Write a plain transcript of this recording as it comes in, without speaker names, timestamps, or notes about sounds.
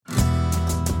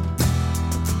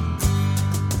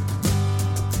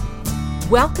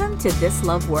Welcome to This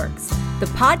Love Works, the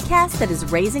podcast that is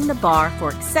raising the bar for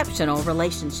exceptional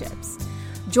relationships.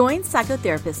 Join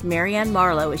psychotherapist Marianne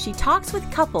Marlowe as she talks with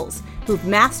couples who've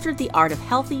mastered the art of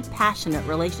healthy, passionate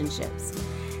relationships.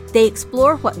 They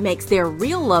explore what makes their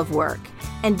real love work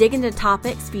and dig into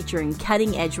topics featuring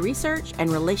cutting-edge research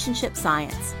and relationship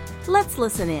science. Let's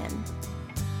listen in.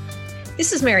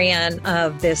 This is Marianne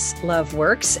of This Love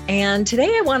Works, and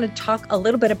today I want to talk a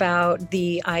little bit about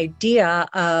the idea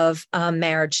of a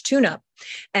marriage tune-up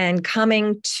and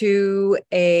coming to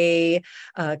a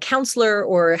counselor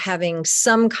or having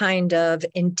some kind of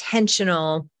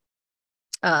intentional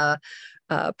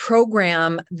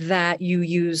program that you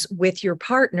use with your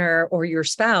partner or your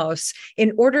spouse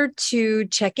in order to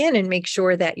check in and make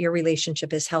sure that your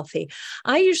relationship is healthy.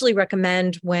 I usually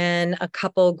recommend when a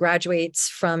couple graduates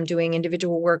from doing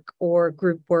individual work or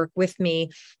group work with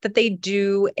me that they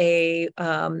do a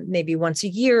maybe once a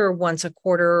year, once a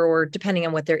quarter, or depending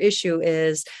on what their issue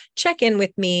is, check in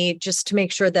with me just to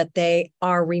make sure that they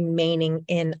are remaining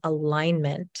in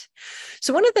alignment.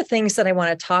 So one of the things that I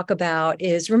want to talk about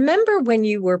is, remember when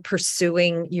you were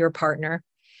pursuing your partner,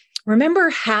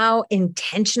 remember how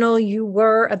intentional you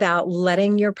were about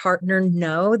letting your partner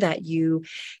know that you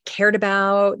cared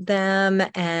about them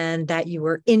and that you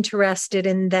were interested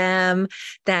in them,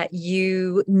 that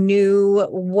you knew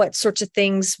what sorts of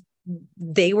things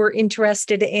they were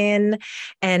interested in,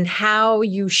 and how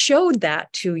you showed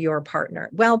that to your partner.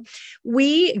 Well,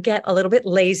 we get a little bit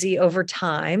lazy over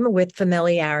time with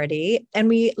familiarity, and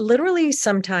we literally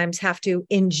sometimes have to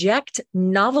inject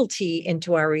novelty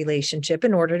into our relationship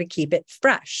in order to keep it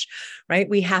fresh, right?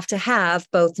 We have to have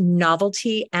both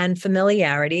novelty and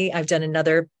familiarity. I've done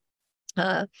another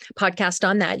podcast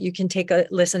on that. You can take a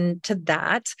listen to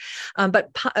that. But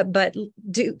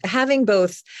having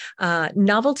both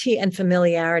novelty and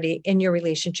familiarity in your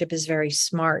relationship is very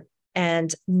smart.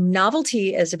 And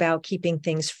novelty is about keeping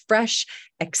things fresh,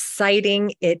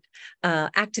 exciting. It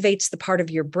activates the part of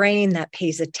your brain that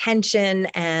pays attention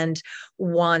and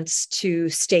wants to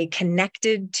stay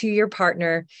connected to your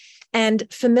partner. And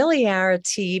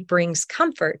familiarity brings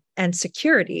comfort and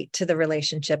security to the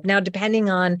relationship. Now, depending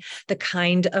on the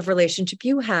kind of relationship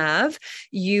you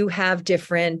have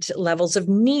different levels of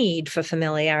need for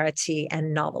familiarity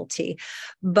and novelty.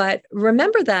 But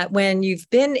remember that when you've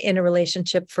been in a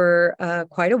relationship for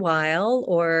quite a while,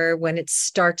 or when it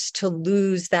starts to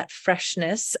lose that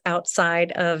freshness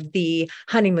outside of the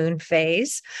honeymoon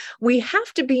phase, we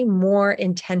have to be more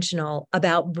intentional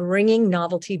about bringing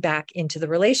novelty back into the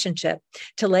relationship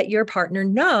to let your partner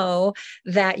know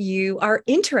that you are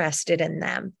interested in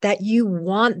them, that you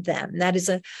want them. That is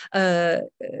a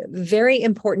very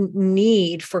important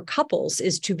need for couples,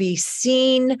 is to be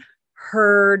seen,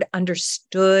 heard,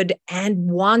 understood, and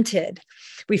wanted.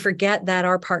 We forget that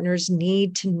our partners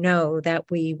need to know that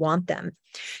we want them.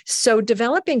 So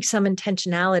developing some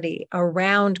intentionality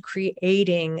around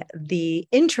creating the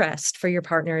interest for your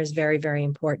partner is very, very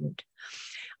important.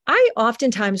 I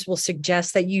oftentimes will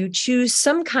suggest that you choose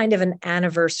some kind of an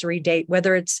anniversary date,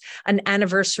 whether it's an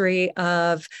anniversary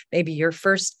of maybe your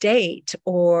first date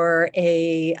or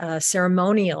a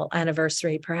ceremonial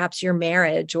anniversary, perhaps your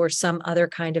marriage or some other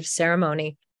kind of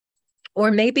ceremony. Or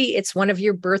maybe it's one of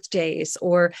your birthdays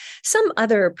or some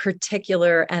other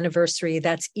particular anniversary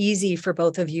that's easy for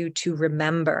both of you to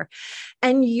remember.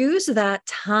 And use that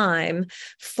time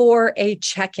for a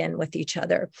check-in with each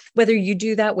other. Whether you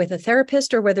do that with a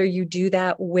therapist or whether you do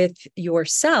that with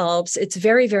yourselves, it's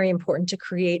very, very important to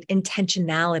create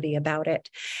intentionality about it.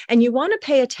 And you want to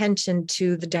pay attention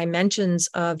to the dimensions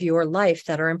of your life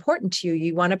that are important to you.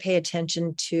 You want to pay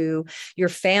attention to your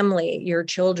family, your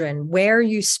children, where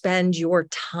you spend your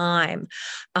time.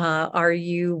 Are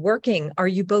you working? Are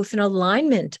you both in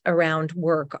alignment around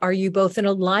work? Are you both in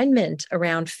alignment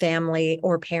around family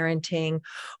or parenting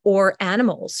or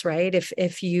animals, right?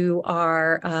 If you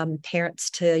are parents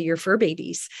to your fur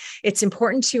babies, it's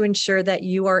important to ensure that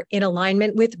you are in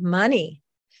alignment with money,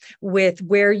 with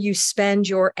where you spend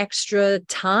your extra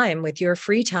time, with your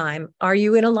free time. Are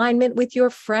you in alignment with your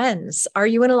friends? Are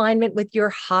you in alignment with your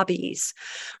hobbies,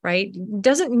 right?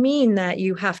 Doesn't mean that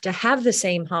you have to have the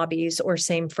same hobbies or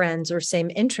same friends or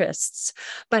same interests,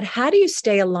 but how do you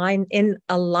stay in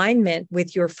alignment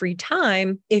with your free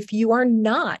time if you are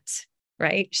not,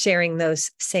 right, sharing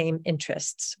those same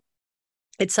interests?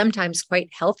 It's sometimes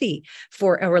quite healthy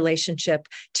for a relationship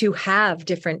to have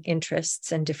different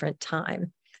interests and different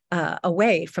time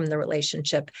away from the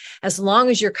relationship, as long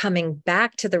as you're coming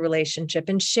back to the relationship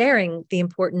and sharing the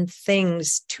important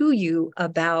things to you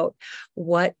about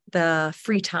what the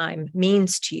free time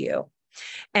means to you.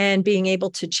 and being able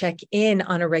to check in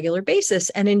on a regular basis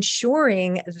and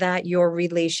ensuring that your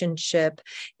relationship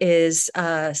is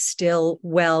still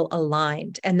well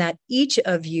aligned and that each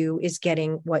of you is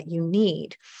getting what you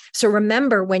need. So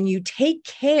remember, when you take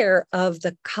care of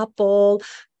the couple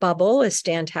bubble, as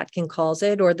Stan Tatkin calls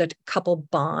it, or the couple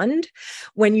bond,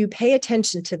 when you pay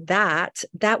attention to that,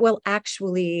 that will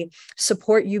actually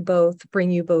support you both,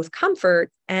 bring you both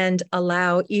comfort, and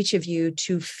allow each of you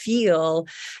to feel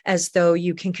as though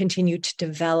you can continue to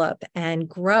develop and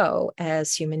grow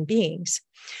as human beings.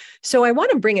 So I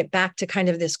want to bring it back to kind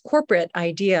of this corporate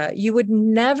idea. You would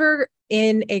never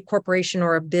in a corporation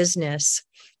or a business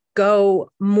go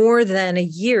more than a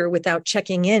year without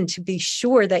checking in to be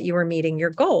sure that you are meeting your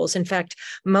goals. In fact,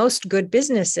 most good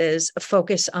businesses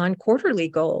focus on quarterly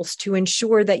goals to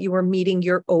ensure that you are meeting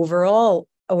your overall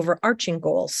overarching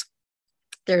goals.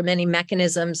 There are many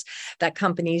mechanisms that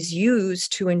companies use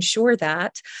to ensure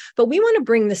that, but we want to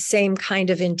bring the same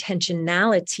kind of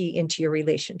intentionality into your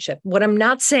relationship. What I'm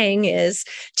not saying is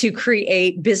to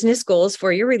create business goals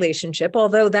for your relationship,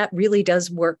 although that really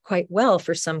does work quite well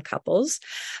for some couples,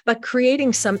 but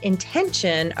creating some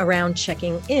intention around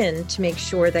checking in to make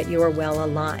sure that you are well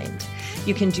aligned.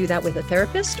 You can do that with a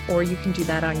therapist or you can do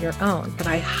that on your own, but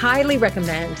I highly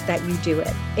recommend that you do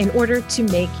it in order to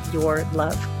make your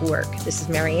love work. This is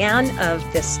Marianne of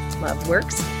This Love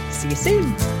Works. See you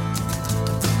soon.